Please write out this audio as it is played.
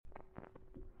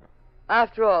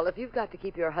After all, if you've got to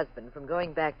keep your husband from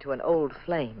going back to an old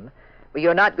flame, well,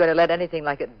 you're not going to let anything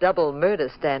like a double murder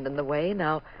stand in the way,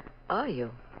 now, are you?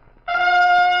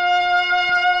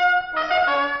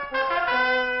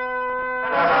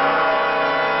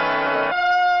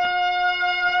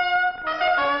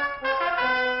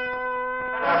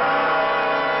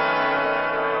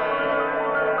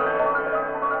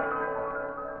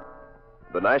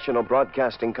 The National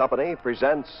Broadcasting Company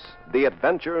presents The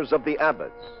Adventures of the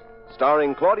Abbotts,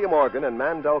 starring Claudia Morgan and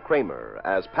Mandel Kramer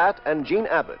as Pat and Jean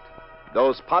Abbott,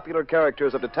 those popular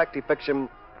characters of detective fiction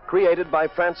created by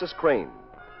Francis Crane,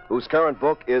 whose current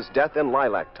book is Death in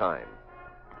Lilac Time.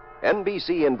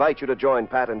 NBC invites you to join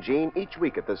Pat and Jean each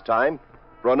week at this time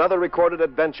for another recorded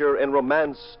adventure in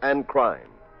romance and crime.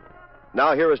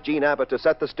 Now here is Jean Abbott to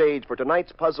set the stage for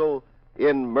tonight's puzzle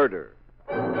in Murder.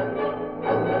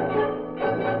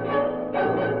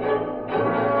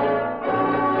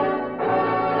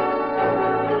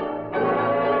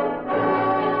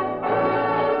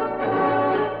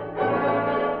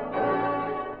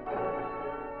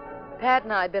 Pat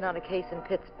and I had been on a case in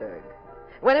Pittsburgh.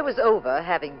 When it was over,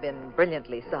 having been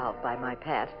brilliantly solved by my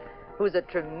Pat, who's a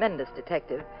tremendous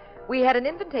detective, we had an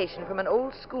invitation from an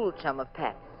old school chum of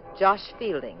Pat's, Josh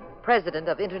Fielding, president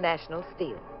of International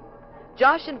Steel.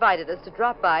 Josh invited us to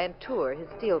drop by and tour his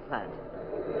steel plant.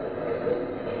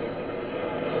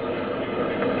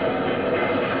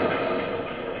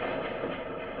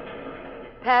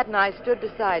 Pat and I stood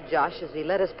beside Josh as he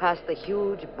led us past the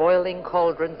huge, boiling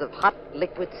cauldrons of hot,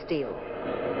 liquid steel.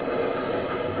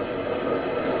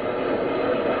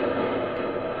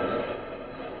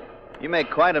 You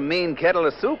make quite a mean kettle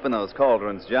of soup in those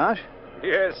cauldrons, Josh.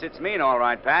 Yes, it's mean, all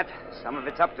right, Pat. Some of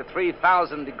it's up to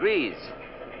 3,000 degrees.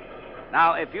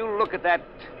 Now, if you look at that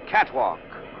catwalk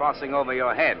crossing over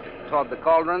your head toward the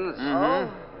cauldrons...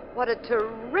 Oh, what a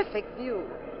terrific view.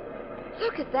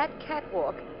 Look at that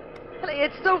catwalk.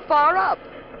 It's so far up.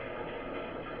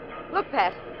 Look,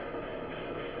 Pat.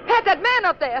 Pat, that man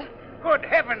up there. Good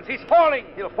heavens, he's falling.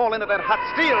 He'll fall into that hot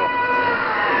steel.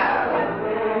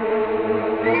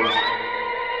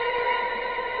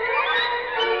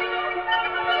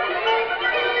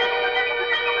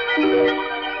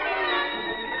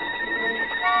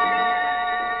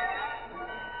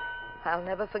 I'll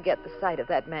never forget the sight of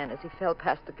that man as he fell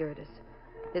past the girders,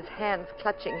 his hands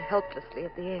clutching helplessly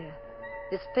at the air,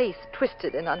 his face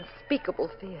twisted in unspeakable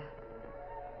fear.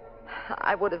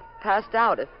 I would have passed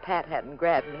out if Pat hadn't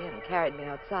grabbed me and carried me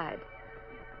outside.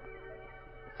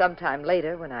 Sometime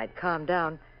later, when I'd calmed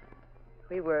down,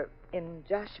 we were in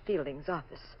Josh Fielding's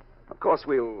office. Of course,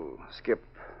 we'll skip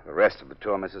the rest of the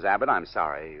tour, Mrs. Abbott. I'm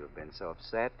sorry you've been so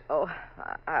upset. Oh,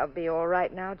 I'll be all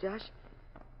right now, Josh.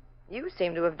 You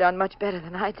seem to have done much better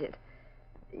than I did.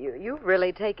 You've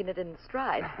really taken it in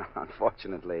stride.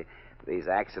 Unfortunately, these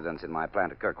accidents in my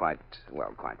plant occur quite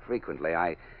frequently.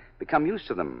 I become used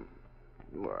to them.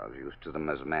 Well, as used to them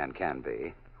as a man can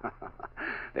be.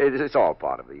 It's all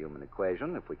part of the human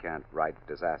equation. If we can't write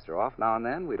disaster off now and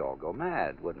then, we'd all go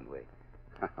mad, wouldn't we?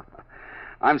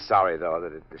 I'm sorry, though,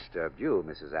 that it disturbed you,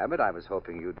 Mrs. Abbott. I was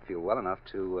hoping you'd feel well enough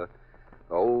to,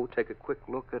 take a quick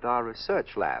look at our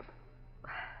research lab.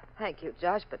 Thank you,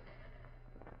 Josh, but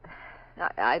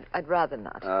I'd rather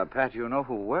not. Pat, you know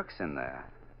who works in there?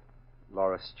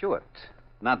 Laura Stewart.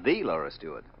 Not the Laura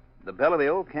Stewart. The belle of the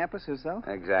old campus herself?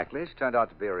 Exactly. She turned out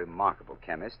to be a remarkable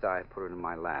chemist. I put her in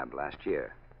my lab last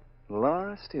year.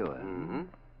 Laura Stewart? Mm-hmm.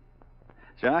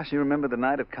 Josh, you remember the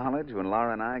night of college when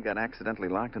Laura and I got accidentally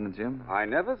locked in the gym? I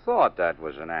never thought that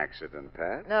was an accident,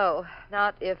 Pat. No,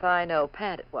 not if I know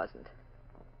Pat it wasn't.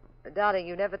 Darling,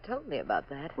 you never told me about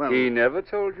that. Well, he never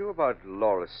told you about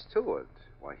Laura Stewart.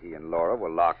 Why, he and Laura were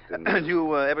locked in... Did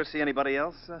you ever see anybody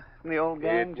else from the old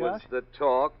gang, It was the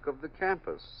talk of the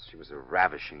campus. She was a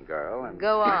ravishing girl, and...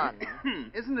 Go on.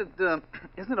 Isn't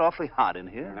it awfully hot in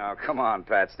here? Now, come on,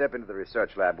 Pat. Step into the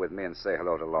research lab with me and say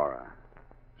hello to Laura.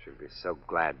 She'll be so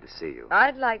glad to see you.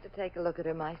 I'd like to take a look at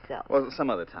her myself. Well, some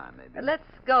other time, maybe. Let's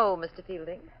go, Mr.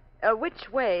 Fielding.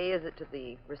 Which way is it to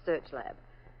the research lab?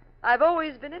 I've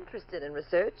always been interested in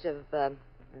research of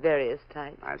various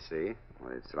types. I see.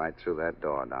 Well, it's right through that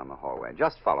door down the hallway.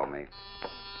 Just follow me.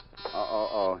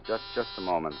 Just a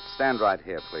moment. Stand right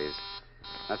here, please.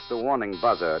 That's the warning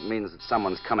buzzer. It means that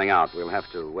someone's coming out. We'll have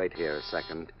to wait here a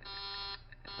second.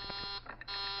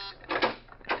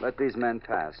 Let these men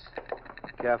pass.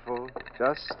 Careful.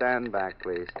 Just stand back,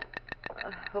 please.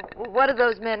 What are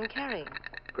those men carrying?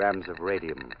 Grams of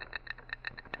radium.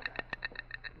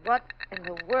 What in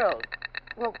the world?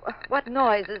 Well, what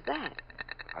noise is that?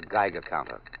 A Geiger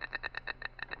counter.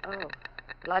 Oh,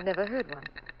 well, I've never heard one.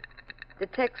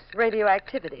 detects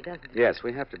radioactivity, doesn't it? Yes,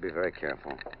 we have to be very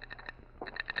careful.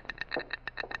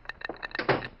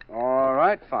 All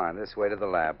right, fine. This way to the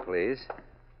lab, please.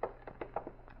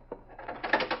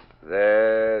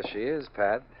 There she is,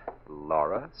 Pat.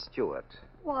 Laura Stewart.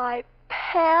 Why,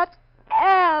 Pat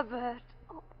Abbott.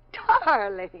 Oh,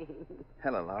 darling.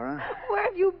 Hello, Laura. Where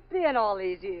have you been all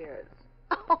these years?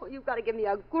 Oh, you've got to give me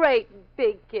a great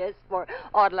big kiss for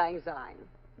Auld Lang Syne.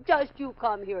 Just you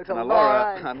come here to Now,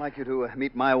 Laura. Laura, I'd like you to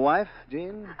meet my wife,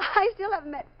 Jean. I still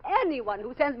haven't met anyone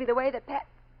who sends me the way that Pat...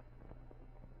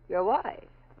 Your wife?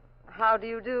 How do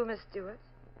you do, Miss Stewart?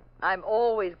 I'm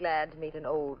always glad to meet an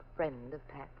old friend of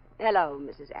Pat's. Hello,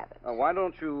 Mrs. Abbott. Why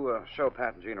don't you show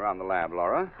Pat and Jean around the lab,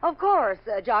 Laura? Of course,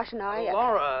 Josh and I...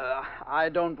 Laura, I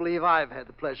don't believe I've had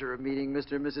the pleasure of meeting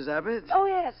Mr. and Mrs. Abbott. Oh,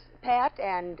 yes, Pat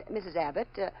and Mrs. Abbott.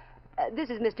 This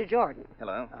is Mr. Jordan.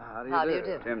 Hello. How do you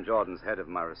do? Tim Jordan's head of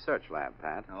my research lab,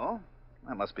 Pat. Oh?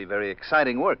 That must be very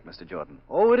exciting work, Mr. Jordan.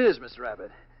 Oh, it is, Mr.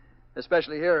 Abbott.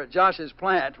 Especially here at Josh's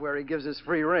plant, where he gives us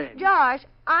free rein. Josh,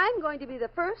 I'm going to be the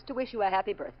first to wish you a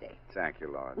happy birthday. Thank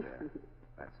you, Laura, dear.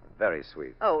 That's very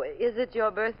sweet. Oh, is it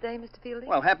your birthday, Mr. Fielding?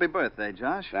 Well, happy birthday,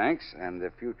 Josh. Thanks. And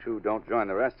if you two don't join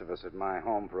the rest of us at my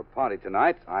home for a party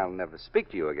tonight, I'll never speak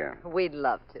to you again. We'd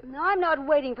love to. No, I'm not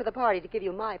waiting for the party to give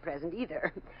you my present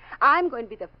either. I'm going to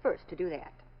be the first to do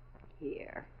that.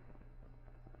 Here.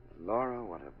 Laura,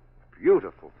 what a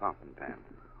beautiful fountain pen.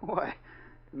 Why,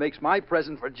 it makes my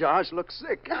present for Josh look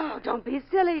sick. Oh, don't be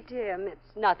silly, Tim.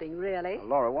 It's nothing, really.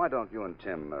 Laura, why don't you and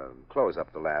Tim close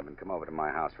up the lab and come over to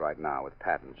my house right now with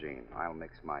Pat and Jean? I'll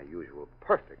mix my usual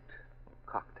perfect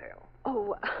cocktail.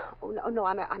 Oh, no,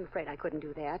 I'm afraid I couldn't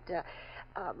do that.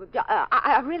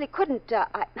 I really couldn't.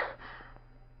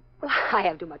 Well, I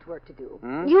have too much work to do.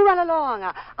 You run along.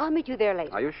 I'll meet you there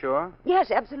later. Are you sure?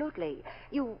 Yes, absolutely.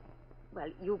 You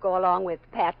go along with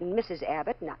Pat and Mrs.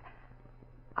 Abbott, and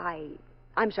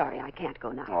I'm sorry, I can't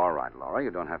go now. All right, Laura,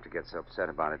 you don't have to get so upset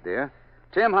about it, dear.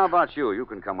 Tim, how about you? You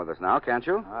can come with us now, can't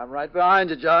you? I'm right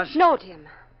behind you, Josh. No, Tim.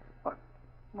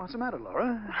 What's the matter,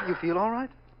 Laura? You feel all right?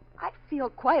 I feel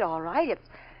quite all right.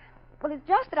 It's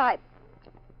just that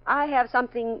I have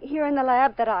something here in the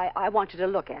lab that I want you to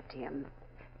look at, Tim.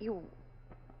 You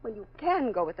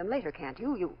can go with them later, can't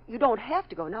you? You don't have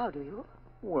to go now, do you?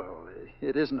 Well,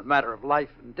 it isn't a matter of life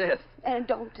and death. And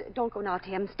don't go now,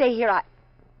 Tim. Stay here.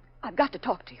 I've got to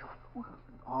talk to you. Well,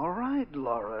 all right,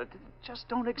 Laura. Just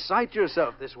don't excite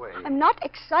yourself this way. I'm not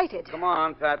excited. Come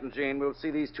on, Pat and Jean. We'll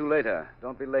see these two later.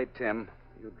 Don't be late, Tim.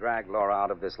 You drag Laura out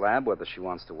of this lab whether she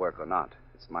wants to work or not.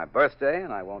 It's my birthday,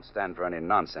 and I won't stand for any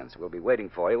nonsense. We'll be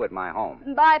waiting for you at my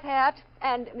home. Bye, Pat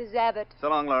and Miss Abbott. So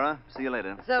long, Laura. See you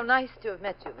later. So nice to have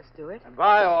met you, Miss Stewart.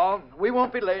 Bye, all. We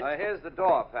won't be late. Here's the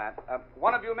door, Pat.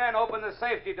 One of you men open the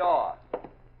safety door.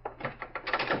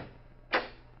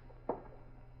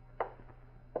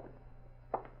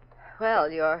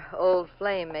 Well, your old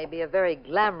flame may be a very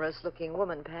glamorous-looking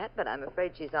woman, Pat, but I'm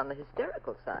afraid she's on the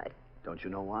hysterical side. Don't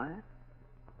you know why?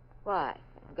 Why?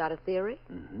 Got a theory?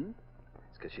 Mm-hmm.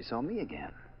 It's because she saw me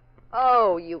again.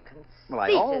 Oh, you conceited. Well,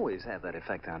 I always have that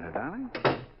effect on her, darling.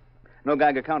 No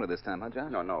Geiger counter this time, huh,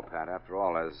 Josh? No, Pat. After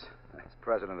all, as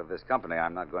president of this company,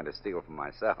 I'm not going to steal from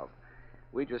myself.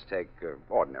 We just take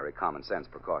ordinary common sense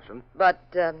precaution. But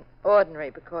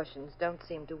ordinary precautions don't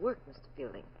seem to work, Mr.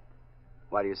 Fielding.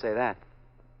 Why do you say that?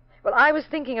 Well, I was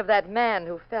thinking of that man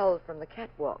who fell from the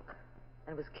catwalk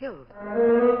and was killed.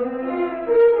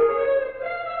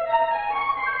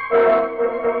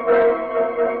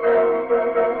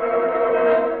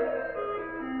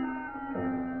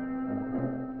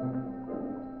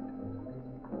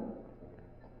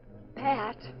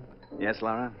 Pat. Yes,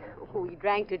 Laura? We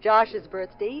drank to Josh's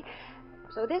birthday,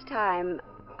 so this time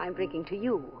I'm drinking to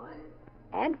you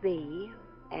and me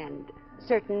and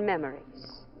certain memories.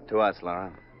 To us,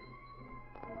 Laura.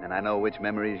 And I know which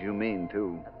memories you mean,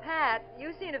 too. Pat,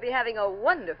 you seem to be having a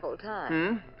wonderful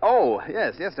time. Oh,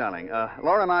 yes, darling.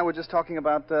 Laura and I were just talking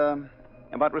about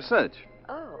research.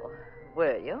 Oh,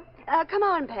 were you? Come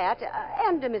on, Pat,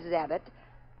 and Mrs. Abbott.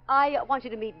 I want you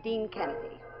to meet Dean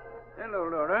Kennedy. Hello,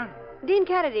 Laura. Dean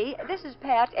Kennedy, this is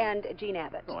Pat and Jean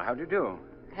Abbott. Oh, how do you do?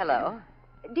 Hello.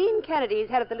 Dean Kennedy is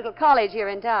head of the little college here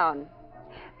in town.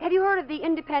 Have you heard of the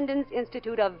Independence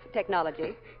Institute of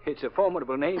Technology? It's a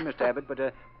formidable name, Mr. Abbott, but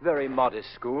a very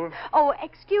modest school. Oh,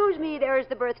 excuse me, there's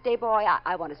the birthday boy.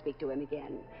 I want to speak to him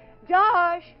again.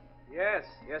 Josh! Yes,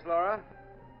 Laura?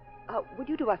 Would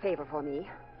you do a favor for me?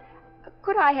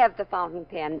 Could I have the fountain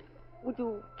pen? Would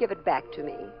you give it back to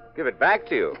me? Give it back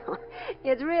to you.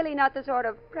 It's really not the sort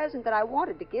of present that I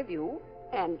wanted to give you.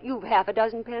 And you've half a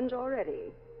dozen pens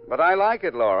already. But I like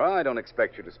it, Laura. I don't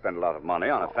expect you to spend a lot of money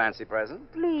on a fancy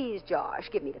present. Please, Josh,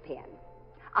 give me the pen.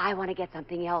 I want to get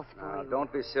something else for Now, you.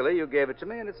 don't be silly. You gave it to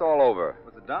me, and it's all over. It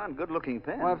was a darn good-looking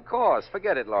pen. Well, of course.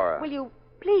 Forget it, Laura. Will you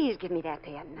please give me that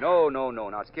pen? No.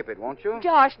 Now, skip it, won't you?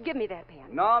 Josh, give me that pen.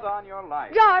 Not on your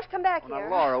life. Josh, come back Now, here.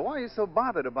 Laura, why are you so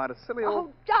bothered about a silly old...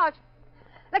 Oh, Josh,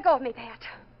 let go of me, Pat.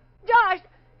 Josh,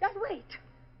 just wait.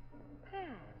 Pat,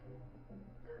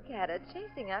 look at her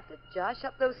chasing after Josh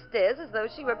up those stairs as though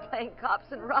she were playing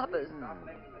cops and robbers.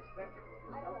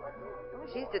 Oh,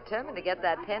 she's determined to get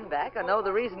that pen back or know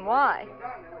the reason why.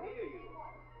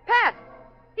 Pat!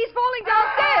 He's falling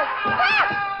downstairs!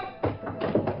 Pat!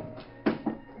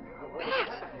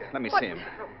 Pat! Let me see him.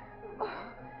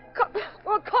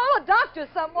 Well, call a doctor,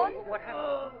 someone. What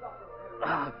happened?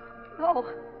 No!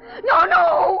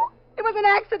 It was an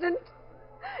accident.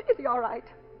 Is he all right?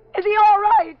 Is he all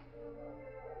right?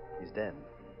 He's dead.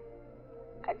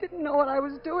 I didn't know what I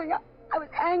was doing. I was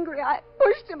angry. I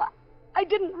pushed him. I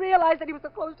didn't realize that he was so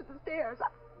close to the stairs.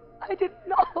 I didn't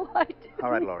know. I didn't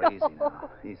All right, Laura, know. easy now.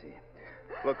 Easy.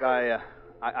 Look, I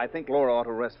think Laura ought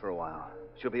to rest for a while.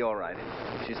 She'll be all right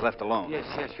if she's left alone. Yes,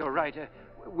 you're right.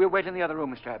 We'll wait in the other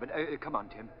room, Mr. Abbott. Come on,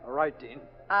 Tim. All right, Dean.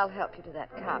 I'll help you to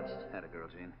that couch. Had a girl,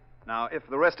 Jean. Now, if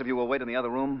the rest of you will wait in the other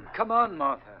room... Come on,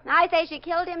 Martha. I say she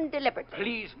killed him deliberately.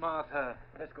 Please, Martha.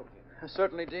 Let's go, Tim.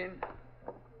 Certainly, Dean.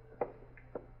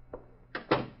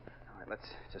 All right, let's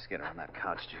just get her on that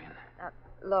couch, Jean. Now,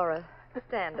 Laura,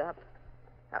 stand up.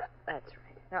 Now, that's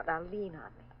right. Now lean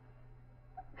on me.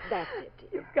 That's it, dear.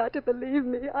 You've got to believe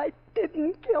me. I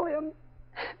didn't kill him.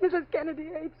 Mrs. Kennedy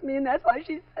hates me, and that's why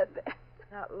she said that.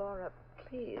 Now, Laura,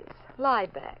 please, lie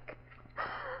back.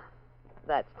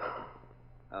 That's it.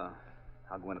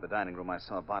 I'll go into the dining room. I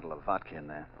saw a bottle of vodka in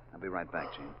there. I'll be right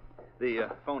back, Jean. The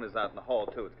phone is out in the hall,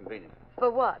 too. It's convenient.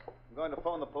 For what? I'm going to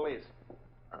phone the police.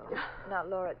 Oh, now,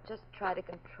 Laura, just try to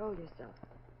control yourself.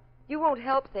 You won't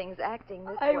help things acting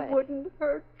this I way. wouldn't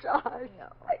hurt Josh. No.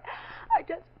 I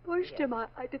just pushed him. I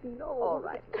didn't know. All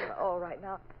right, Laura, all right.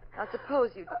 Now,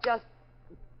 suppose you just...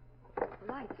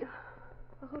 Lights.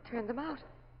 Well, who turned them out?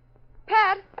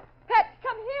 Pat! Pat,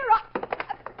 come here!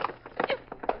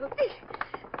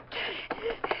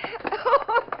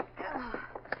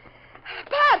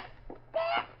 Pat!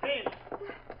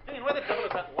 Jean, where the devil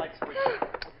is that light switch?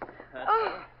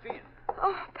 Jean.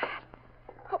 Oh, Pat.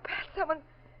 Oh, Pat, someone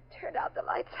turned out the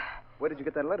lights. Where did you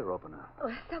get that letter opener?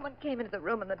 Oh, someone came into the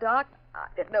room in the dark. I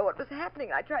didn't know what was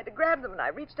happening. I tried to grab them, and I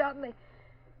reached out, and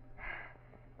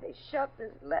they shoved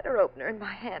this letter opener in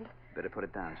my hand. Better put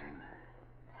it down, Jean.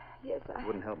 Yes, It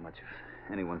wouldn't help much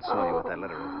if anyone saw you with that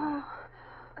letter opener.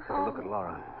 Better look at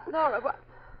Laura. Laura, what?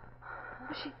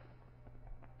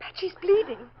 Pat, she's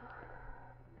bleeding.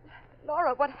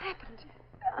 Laura, what happened?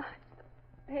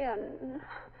 Pen.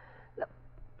 The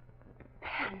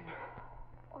pen.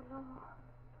 Oh, no.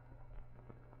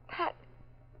 Pat,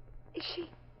 is she...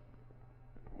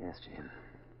 Yes, Jean.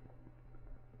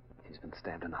 She's been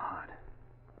stabbed in the heart.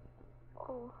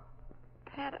 Oh,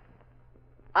 Pat,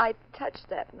 I touched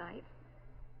that knife.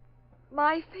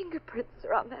 My fingerprints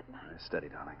are on that knife. Steady,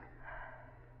 darling.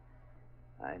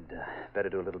 I'd better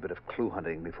do a little bit of clue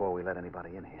hunting before we let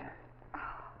anybody in here.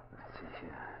 Let's see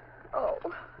here. Oh,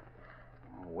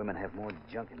 Women have more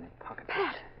junk in their pockets.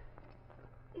 Pat,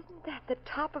 isn't that the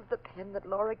top of the pen that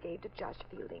Laura gave to Josh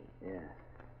Fielding? Yeah.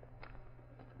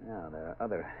 Now, there are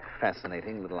other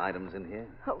fascinating little items in here.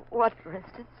 Oh, what, for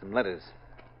instance? Some letters.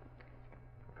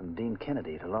 From Dean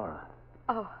Kennedy to Laura.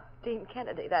 Oh, Dean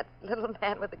Kennedy, that little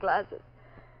man with the glasses.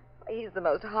 He's the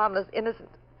most harmless, innocent.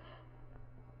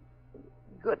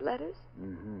 Good letters?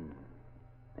 Mm-hmm.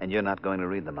 And you're not going to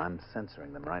read them. I'm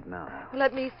censoring them right now.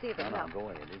 Let me see them No, now. go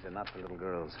away. These are not for little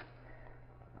girls.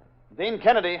 Dean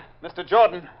Kennedy, Mr.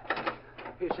 Jordan.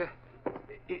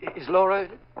 Is Laura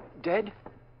dead?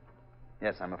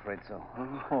 Yes, I'm afraid so.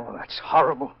 Oh, that's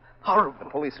horrible. Horrible. The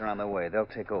police are on their way. They'll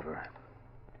take over.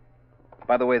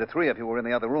 By the way, the three of you were in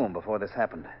the other room before this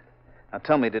happened. Now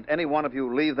tell me, did any one of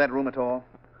you leave that room at all?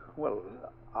 Well,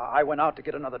 I went out to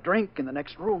get another drink in the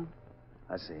next room.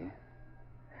 I see.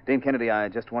 Dean Kennedy, I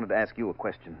just wanted to ask you a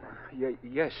question.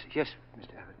 Yes, Mr.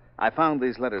 Abbott. I found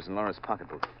these letters in Laura's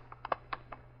pocketbook.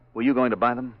 Were you going to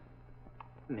buy them?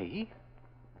 Me?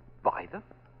 Buy them?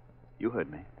 You heard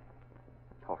me.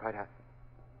 All right,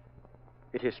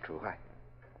 it is true.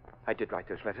 I did write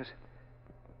those letters.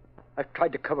 I've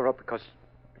tried to cover up because,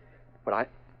 well,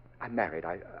 I'm married.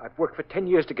 I've worked for 10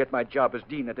 years to get my job as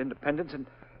dean at Independence, and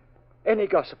any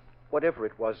gossip, whatever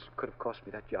it was, could have cost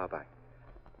me that job.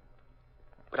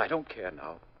 But I don't care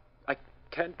now. I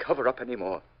can't cover up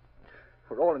anymore.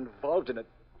 We're all involved in a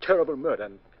terrible murder,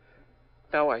 and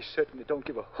Now I certainly don't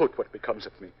give a hoot what becomes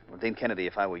of me. Well, Dean Kennedy,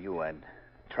 if I were you, I'd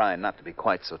try not to be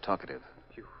quite so talkative.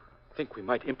 You think we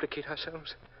might implicate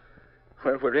ourselves?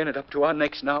 Well, we're in it up to our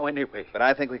necks now anyway. But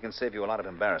I think we can save you a lot of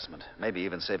embarrassment. Maybe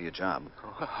even save you a job.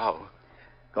 Oh, how?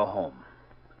 Go home.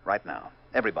 Right now.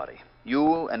 Everybody.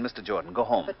 You and Mr. Jordan, go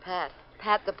home. But, Pat,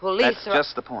 the police That's are...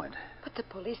 just the point. But the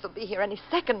police will be here any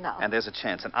second now. And there's a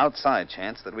chance, an outside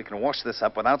chance, that we can wash this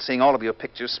up without seeing all of your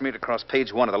pictures smeared across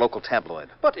page 1 of the local tabloid.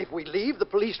 But if we leave, the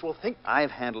police will think... I've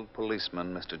handled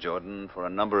policemen, Mr. Jordan, for a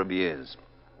number of years.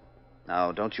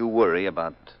 Now, don't you worry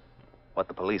about what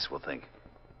the police will think.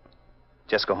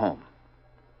 Just go home.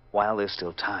 While there's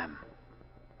still time.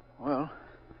 Well,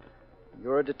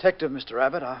 you're a detective, Mr.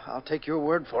 Abbott. I'll take your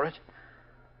word for it.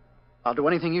 I'll do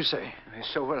anything you say.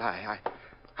 So will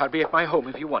I'll be at my home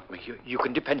if you want me. You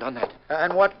can depend on that.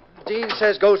 And what Dean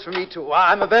says goes for me, too.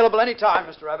 I'm available any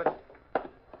time, Mr. Abbott.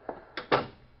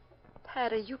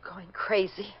 Pat, are you going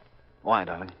crazy? Why,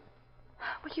 darling?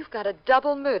 Well, you've got a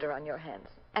double murder on your hands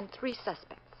and 3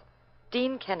 suspects.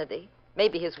 Dean Kennedy,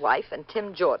 maybe his wife, and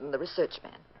Tim Jordan, the research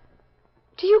man.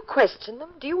 Do you question them?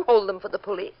 Do you hold them for the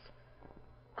police?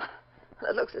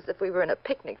 It looks as if we were in a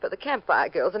picnic for the Campfire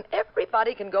Girls, and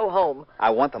everybody can go home. I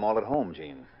want them all at home,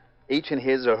 Jean. Each in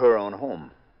his or her own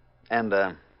home. And,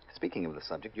 speaking of the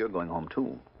subject, you're going home,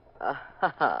 too.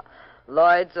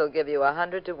 Lloyd's will give you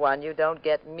 100 to 1. You don't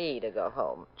get me to go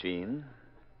home. Jean,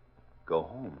 go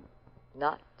home.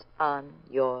 Not on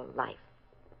your life.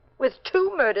 With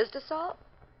 2 murders to solve.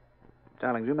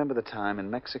 Darling, do you remember the time in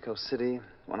Mexico City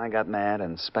when I got mad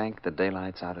and spanked the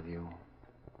daylights out of you?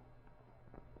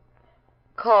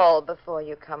 Call before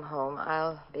you come home.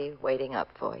 I'll be waiting up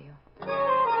for you.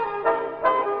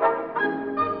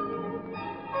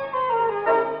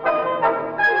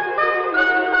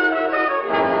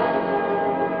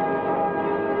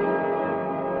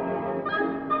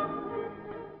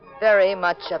 Very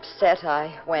much upset,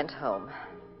 I went home.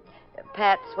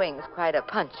 Pat swings quite a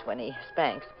punch when he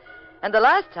spanks. And the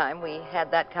last time we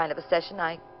had that kind of a session,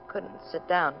 I couldn't sit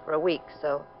down for a week,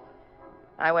 so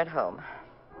I went home.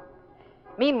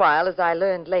 Meanwhile, as I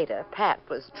learned later, Pat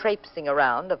was traipsing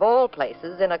around, of all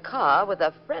places, in a car with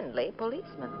a friendly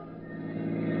policeman.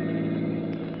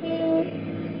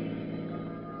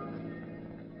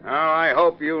 Well, I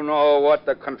hope you know what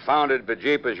the confounded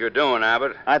bejeepers you're doing,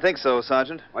 Abbott. I think so,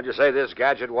 Sergeant. What'd you say this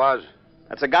gadget was?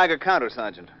 That's a Geiger counter,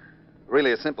 Sergeant.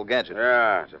 Really a simple gadget.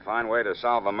 Yeah, it's a fine way to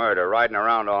solve a murder, riding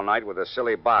around all night with a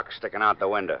silly box sticking out the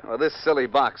window. Well, this silly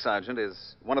box, Sergeant,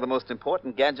 is one of the most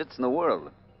important gadgets in the world.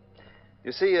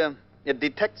 You see, it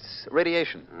detects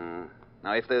radiation.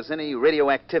 Now, if there's any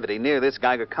radioactivity near this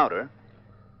Geiger counter,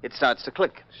 it starts to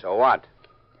click. So what?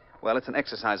 Well, it's an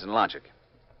exercise in logic.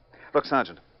 Look,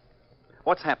 Sergeant,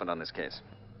 what's happened on this case?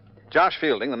 Josh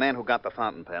Fielding, the man who got the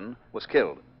fountain pen, was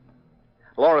killed.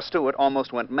 Laura Stewart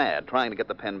almost went mad trying to get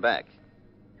the pen back.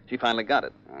 She finally got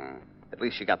it. At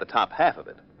least she got the top half of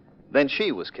it. Then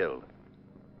she was killed.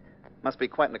 Must be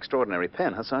quite an extraordinary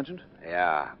pen, huh, Sergeant?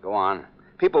 Yeah, go on.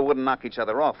 People wouldn't knock each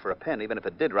other off for a pen, even if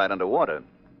it did right underwater.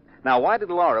 Now, why did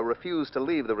Laura refuse to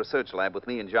leave the research lab with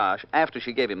me and Josh after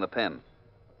she gave him the pen?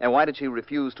 And why did she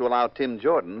refuse to allow Tim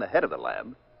Jordan, the head of the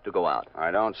lab, to go out?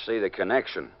 I don't see the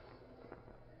connection.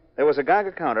 There was a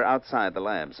Geiger counter outside the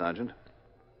lab, Sergeant.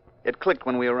 It clicked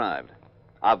when we arrived.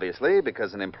 Obviously,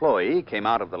 because an employee came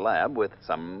out of the lab with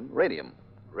some radium.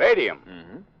 Radium?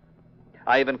 Mm-hmm.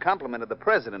 I even complimented the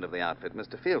president of the outfit,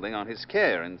 Mr. Fielding, on his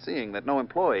care in seeing that no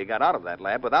employee got out of that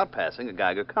lab without passing a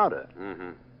Geiger counter.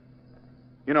 Mm-hmm.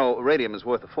 You know, radium is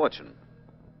worth a fortune.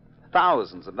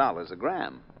 Thousands of dollars a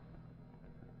gram.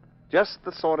 Just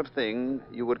the sort of thing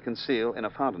you would conceal in a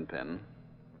fountain pen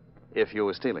if you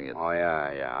were stealing it. Oh,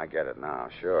 yeah, I get it now.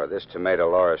 Sure. This tomato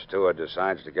Laura Stewart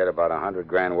decides to get about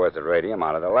 $100,000 worth of radium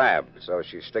out of the lab, so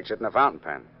she sticks it in a fountain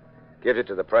pen. Gives it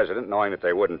to the president, knowing that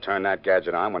they wouldn't turn that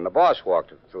gadget on when the boss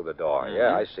walked through the door. Mm-hmm.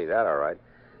 Yeah, I see that, all right.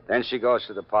 Then she goes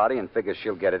to the party and figures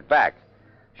she'll get it back.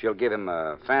 She'll give him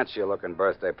a fancier-looking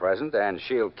birthday present, and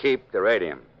she'll keep the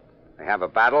radium. They have a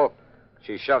battle.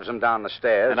 She shoves him down the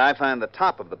stairs. And I find the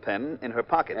top of the pen in her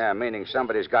pocket. Yeah, meaning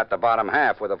somebody's got the bottom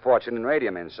half with a fortune in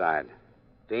radium inside.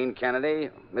 Dean Kennedy,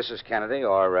 Mrs. Kennedy,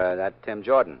 or that Tim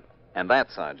Jordan. And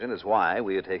that, Sergeant, is why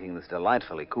we are taking this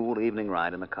delightfully cool evening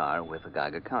ride in the car with a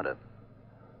Geiger counter.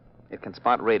 It can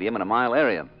spot radium in a mile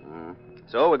area.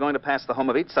 So we're going to pass the home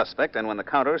of each suspect, and when the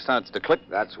counter starts to click...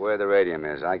 That's where the radium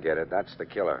is. I get it. That's the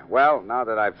killer. Well, now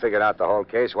that I've figured out the whole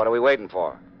case, what are we waiting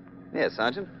for? Yes,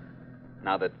 Sergeant.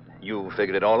 Now that you've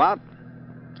figured it all out,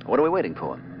 what are we waiting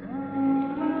for?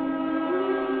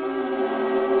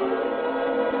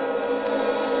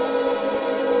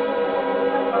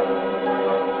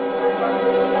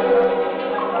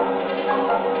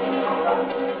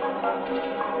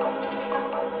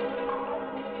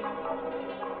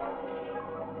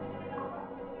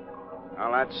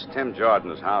 Well, that's Tim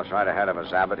Jordan's house right ahead of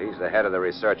us, Abbott. He's the head of the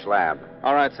research lab.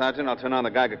 All right, Sergeant. I'll turn on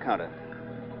the Geiger counter.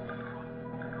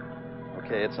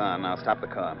 Okay, it's on. Now stop the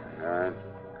car. All right.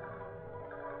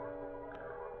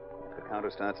 If the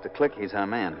counter starts to click, he's our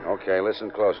man. Okay,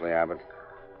 listen closely, Abbott.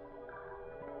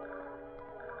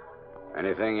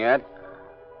 Anything yet?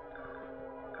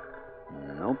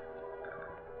 Nope.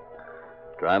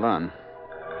 Drive on.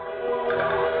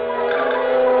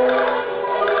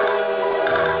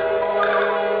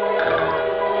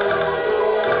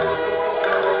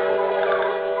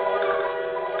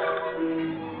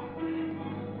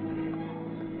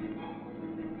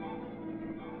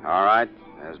 All right.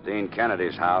 There's Dean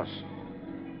Kennedy's house.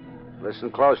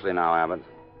 Listen closely now, Abbott.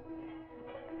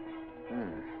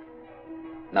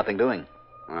 Nothing doing.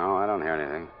 No, I don't hear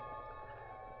anything.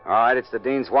 All right, it's the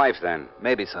Dean's wife, then.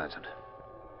 Maybe, Sergeant.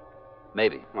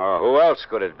 Maybe. Or who else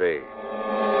could it be?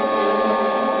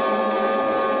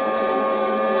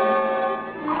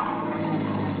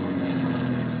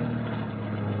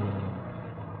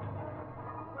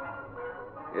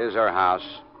 Here's her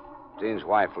house. Dean's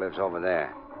wife lives over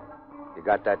there. You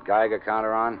got that Geiger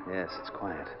counter on? Yes, it's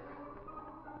quiet.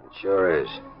 It sure is.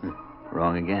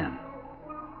 Wrong again.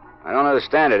 I don't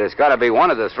understand it. It's got to be one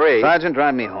of the three. Sergeant,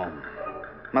 drive me home.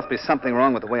 Must be something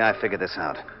wrong with the way I figured this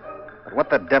out. But what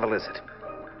the devil is it?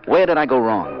 Where did I go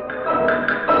wrong?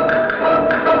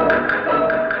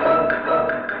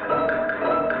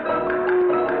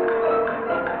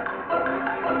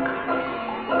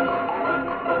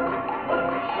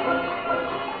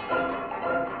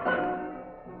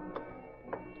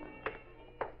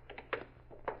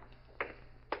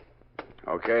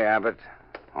 Okay, Abbott.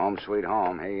 Home sweet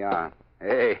home. Here you are.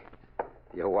 Hey,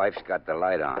 your wife's got the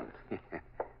light on.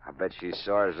 I bet she's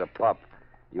sore as a pup.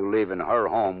 You leaving her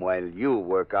home while you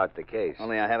work out the case.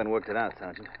 Only I haven't worked it out,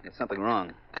 Sergeant. There's something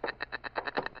wrong.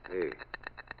 Hey,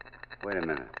 wait a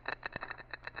minute.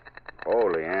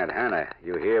 Holy Aunt Hannah,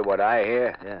 you hear what I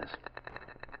hear? Yes.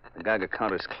 The Geiger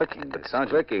counter's clicking, but Sergeant...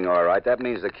 Clicking, all right. That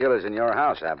means the killer's in your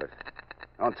house, Abbott.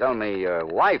 Don't tell me your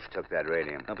wife took that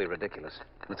radium. Don't be ridiculous.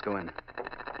 Let's go in.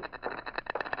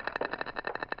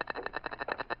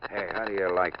 Hey, how do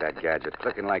you like that gadget?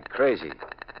 Clicking like crazy.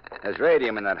 There's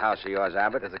radium in that house of yours,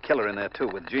 Abbott. There's a killer in there, too,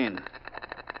 with Jean.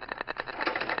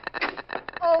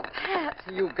 Oh, Pat.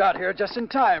 You got here just in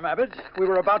time, Abbott. We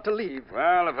were about to leave.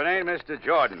 Well, if it ain't Mr.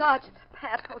 Jordan. Sergeant,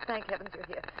 Pat. Oh, thank heavens you're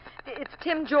here. It's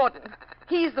Tim Jordan.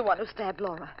 He's the one who stabbed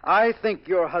Laura. I think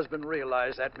your husband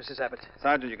realized that, Mrs. Abbott.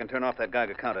 Sergeant, you can turn off that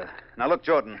Geiger counter. Now, look,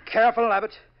 Jordan. Careful,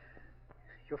 Abbott.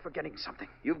 You're forgetting something.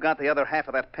 You've got the other half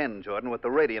of that pen, Jordan, with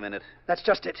the radium in it. That's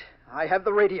just it. I have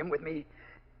the radium with me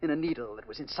in a needle that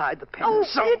was inside the pen. Oh,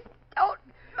 so...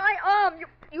 my arm.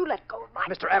 You let go of my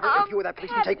Mr. Abbott, arm, if you or that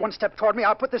policeman Pat. take one step toward me,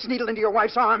 I'll put this needle into your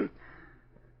wife's arm.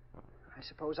 I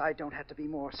suppose I don't have to be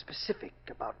more specific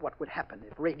about what would happen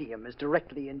if radium is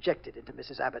directly injected into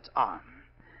Mrs. Abbott's arm.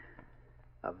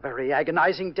 A very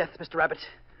agonizing death, Mr. Abbott.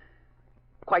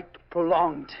 Quite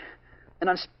prolonged and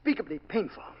unspeakably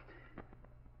painful.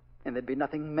 And there'd be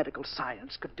nothing medical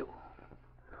science could do.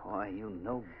 Why, you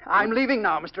know... I'm leaving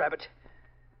now, Mr. Abbott.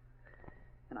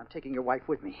 And I'm taking your wife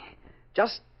with me,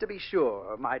 just to be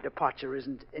sure my departure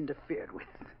isn't interfered with.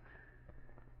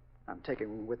 I'm taking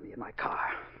her with me in my car.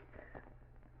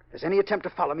 If there's any attempt to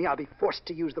follow me, I'll be forced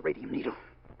to use the radium needle.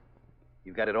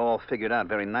 You've got it all figured out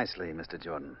very nicely, Mr.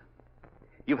 Jordan.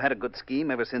 You've had a good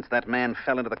scheme ever since that man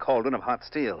fell into the cauldron of hot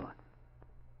steel.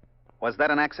 Was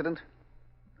that an accident?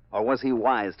 Or was he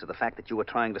wise to the fact that you were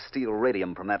trying to steal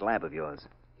radium from that lab of yours?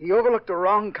 He overlooked a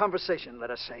wrong conversation, let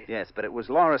us say. Yes, but it was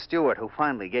Laura Stewart who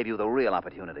finally gave you the real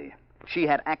opportunity. She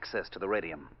had access to the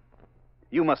radium.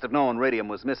 You must have known radium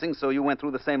was missing, so you went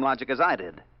through the same logic as I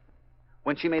did.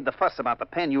 When she made the fuss about the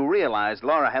pen, you realized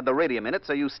Laura had the radium in it,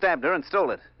 so you stabbed her and stole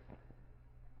it.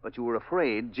 But you were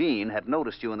afraid Jean had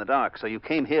noticed you in the dark, so you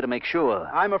came here to make sure.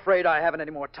 I'm afraid I haven't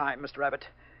any more time, Mr. Abbott.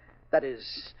 That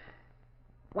is,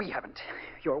 we haven't.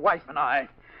 Your wife and I.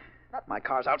 My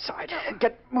car's outside.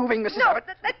 Get moving, Mrs. Abbott.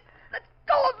 Let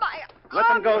go of my Let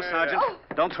them go, arm. Sergeant. Oh.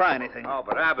 Don't try anything. Oh,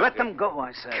 but Abbott... Let them go,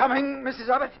 I say. Coming, Mrs.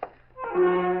 Abbott.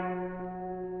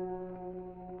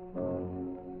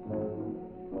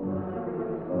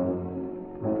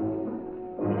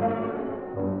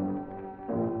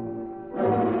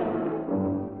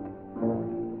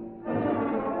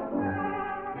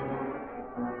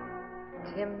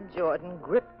 Tim Jordan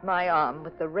gripped my arm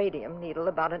with the radium needle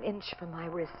about an inch from my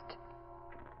wrist.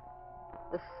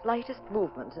 The slightest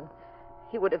movement, and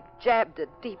he would have jabbed it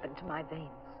deep into my veins.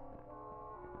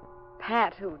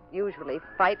 Pat, who'd usually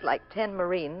fight like 10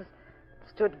 Marines,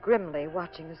 stood grimly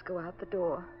watching us go out the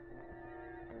door.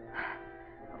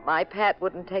 My Pat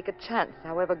wouldn't take a chance,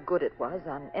 however good it was,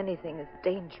 on anything as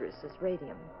dangerous as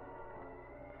radium.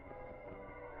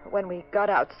 When we got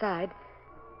outside,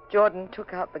 Jordan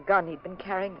took out the gun he'd been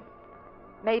carrying and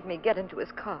made me get into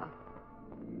his car.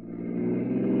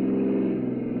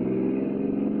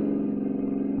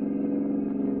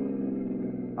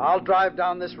 I'll drive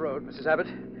down this road, Mrs. Abbott.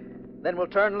 Then we'll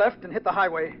turn left and hit the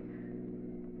highway.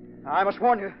 I must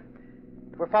warn you,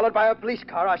 if we're followed by a police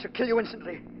car, I shall kill you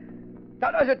instantly.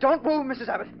 Don't move, Mrs.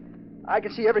 Abbott. I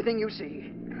can see everything you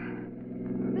see.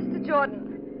 Mr.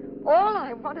 Jordan, all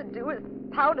I want to do is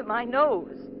powder my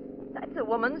nose. That's a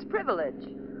woman's privilege.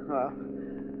 Well,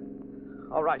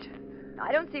 all right.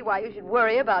 I don't see why you should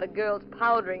worry about a girl's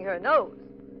powdering her nose.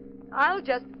 I'll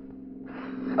just...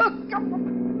 My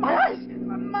eyes!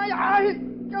 My eyes!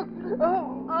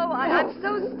 Oh, I'm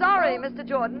so sorry, Mr.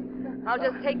 Jordan. I'll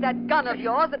just take that gun of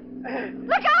yours and...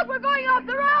 Look out! We're going off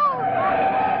the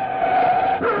road!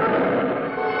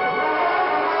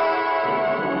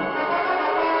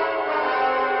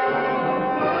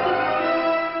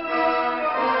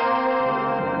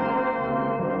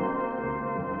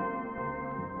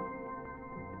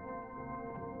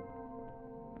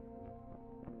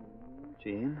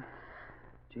 Jean?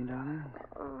 Jean, darling?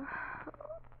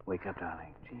 Wake up,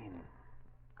 darling. Jean.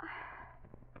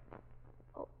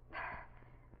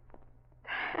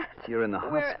 You're in the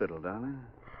hospital, darling.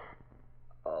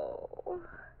 Oh.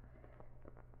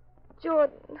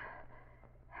 Jordan.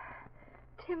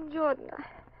 Tim Jordan.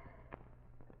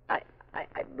 I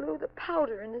blew the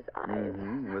powder in his eyes.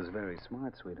 Mm-hmm. It was very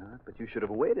smart, sweetheart, but you should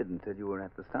have waited until you were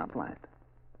at the stoplight.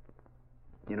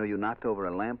 You know, you knocked over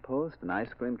a lamppost, an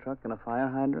ice cream truck, and a fire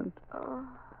hydrant. Oh.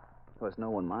 Of course, no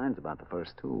one minds about the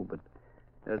first two, but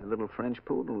there's a little French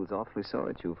poodle who's awfully sore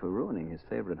at you for ruining his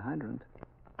favorite hydrant.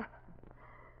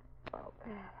 Oh,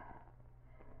 Pat.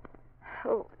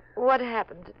 Oh, what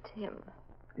happened to Tim?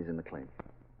 He's in the clinic.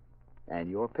 And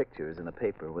your picture's in the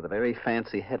paper with a very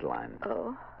fancy headline.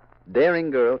 Oh? Daring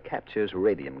girl captures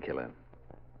radium killer.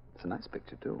 It's a nice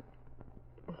picture, too.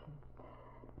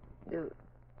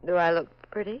 Do I look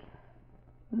pretty?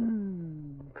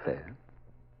 Fair.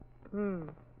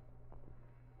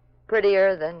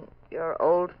 Prettier than your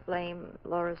old flame,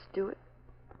 Laura Stewart?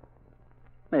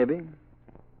 Maybe.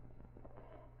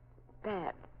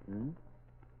 Pat,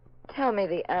 tell me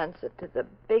the answer to the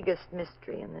biggest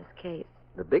mystery in this case.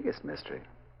 The biggest mystery?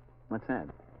 What's that?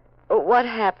 Oh, what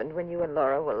happened when you and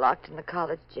Laura were locked in the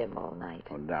college gym all night?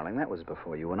 Oh, darling, that was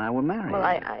before you and I were married. Well,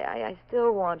 I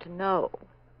still want to know.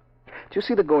 Did you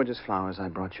see the gorgeous flowers I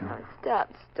brought you? Now,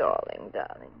 stop stalling,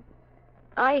 darling.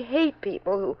 I hate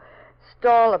people who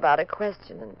stall about a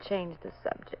question and change the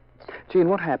subject. Jean,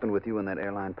 what happened with you and that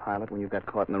airline pilot when you got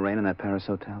caught in the rain in that Paris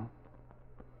hotel?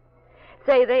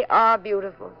 Say, they are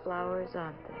beautiful flowers,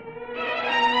 aren't they?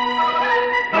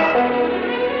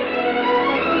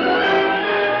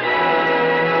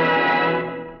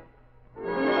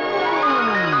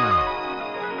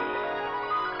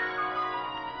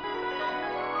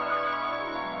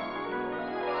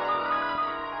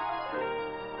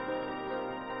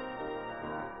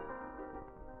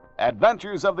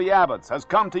 Adventures of the Abbotts has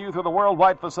come to you through the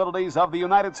worldwide facilities of the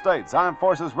United States Armed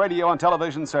Forces Radio and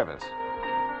Television Service.